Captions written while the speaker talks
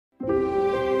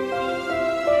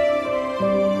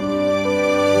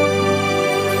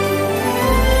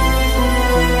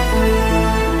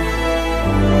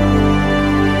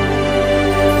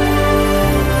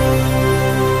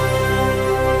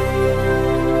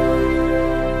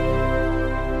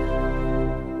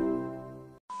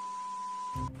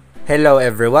Hello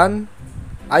everyone,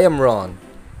 I am Ron,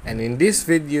 and in this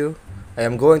video, I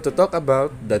am going to talk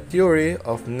about the theory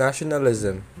of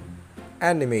nationalism,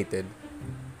 animated,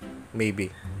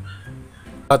 maybe.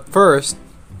 But first,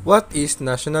 what is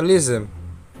nationalism?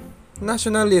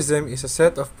 Nationalism is a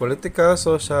set of political,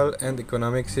 social, and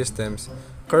economic systems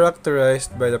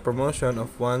characterized by the promotion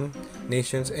of one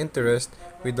nation's interest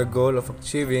with the goal of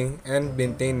achieving and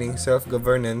maintaining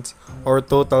self-governance or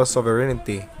total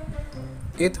sovereignty.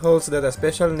 It holds that a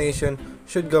special nation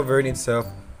should govern itself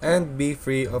and be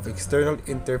free of external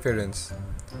interference.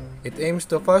 It aims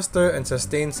to foster and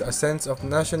sustains a sense of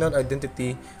national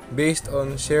identity based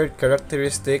on shared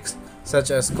characteristics such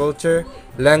as culture,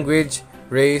 language,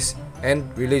 race, and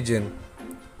religion.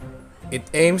 It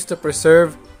aims to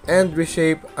preserve and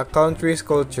reshape a country's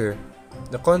culture.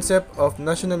 The concept of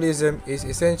nationalism is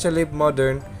essentially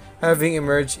modern, having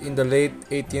emerged in the late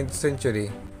 18th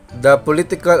century. The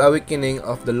political awakening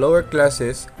of the lower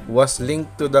classes was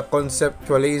linked to the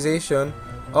conceptualization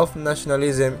of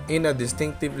nationalism in a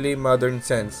distinctively modern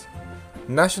sense.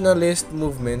 Nationalist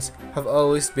movements have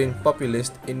always been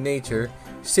populist in nature,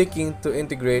 seeking to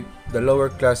integrate the lower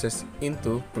classes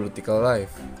into political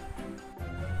life.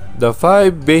 The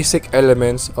five basic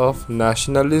elements of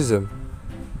nationalism: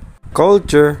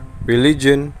 culture,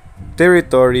 religion,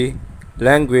 territory,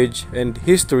 language, and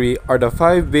history are the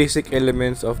five basic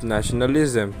elements of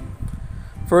nationalism.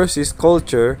 First is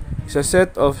culture, is a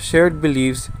set of shared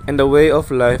beliefs and a way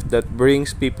of life that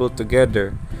brings people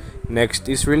together. Next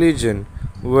is religion,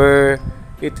 where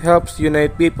it helps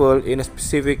unite people in a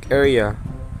specific area.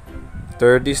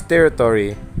 Third is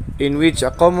territory, in which a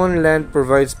common land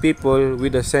provides people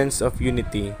with a sense of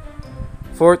unity.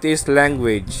 Fourth is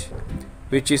language,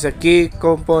 which is a key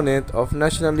component of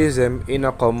nationalism in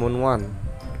a common one.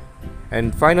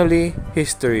 And finally,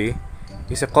 history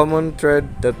is a common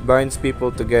thread that binds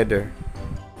people together.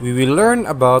 We will learn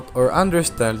about or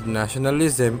understand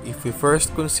nationalism if we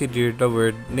first consider the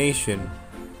word nation.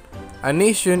 A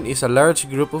nation is a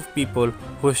large group of people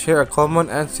who share a common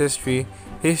ancestry,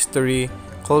 history,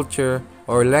 culture,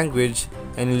 or language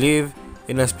and live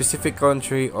in a specific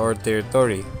country or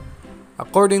territory.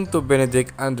 According to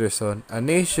Benedict Anderson, a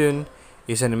nation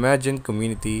is an imagined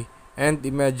community and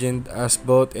imagined as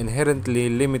both inherently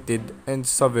limited and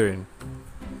sovereign.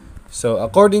 So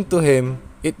according to him,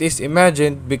 it is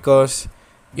imagined because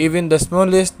even the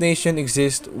smallest nation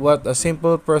exists what a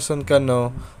simple person can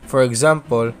know. For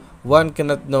example, one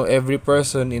cannot know every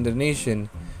person in the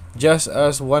nation, just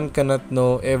as one cannot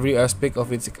know every aspect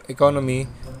of its economy,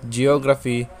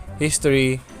 geography,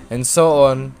 history, and so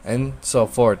on and so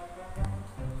forth.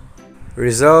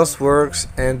 Rizal's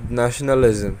works and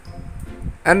nationalism.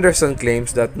 Anderson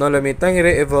claims that Nolami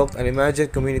Tangere evoked an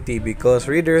imagined community because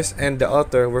readers and the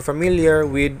author were familiar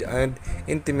with and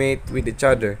intimate with each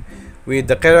other, with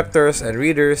the characters and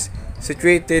readers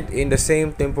situated in the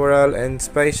same temporal and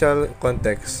spatial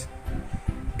context.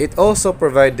 It also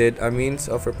provided a means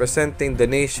of representing the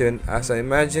nation as an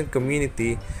imagined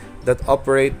community that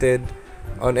operated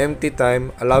on empty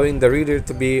time, allowing the reader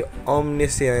to be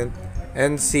omniscient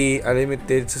and see a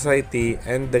limited society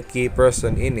and the key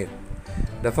person in it.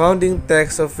 The founding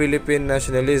texts of Philippine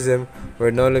nationalism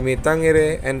were Nolami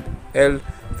Tangere and El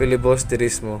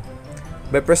Filibusterismo.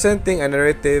 By presenting a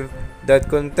narrative that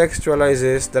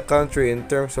contextualizes the country in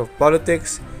terms of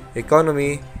politics,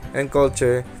 economy, and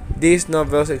culture, these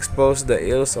novels expose the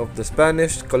ills of the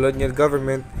Spanish colonial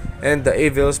government and the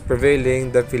evils prevailing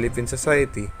in the Philippine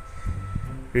society.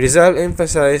 Rizal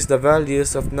emphasized the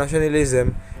values of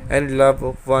nationalism and love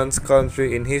of one's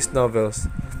country in his novels.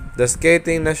 The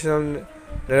scathing national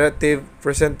narrative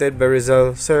presented by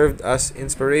Rizal served as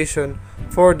inspiration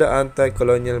for the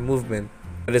anti-colonial movement.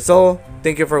 That is all.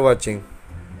 Thank you for watching.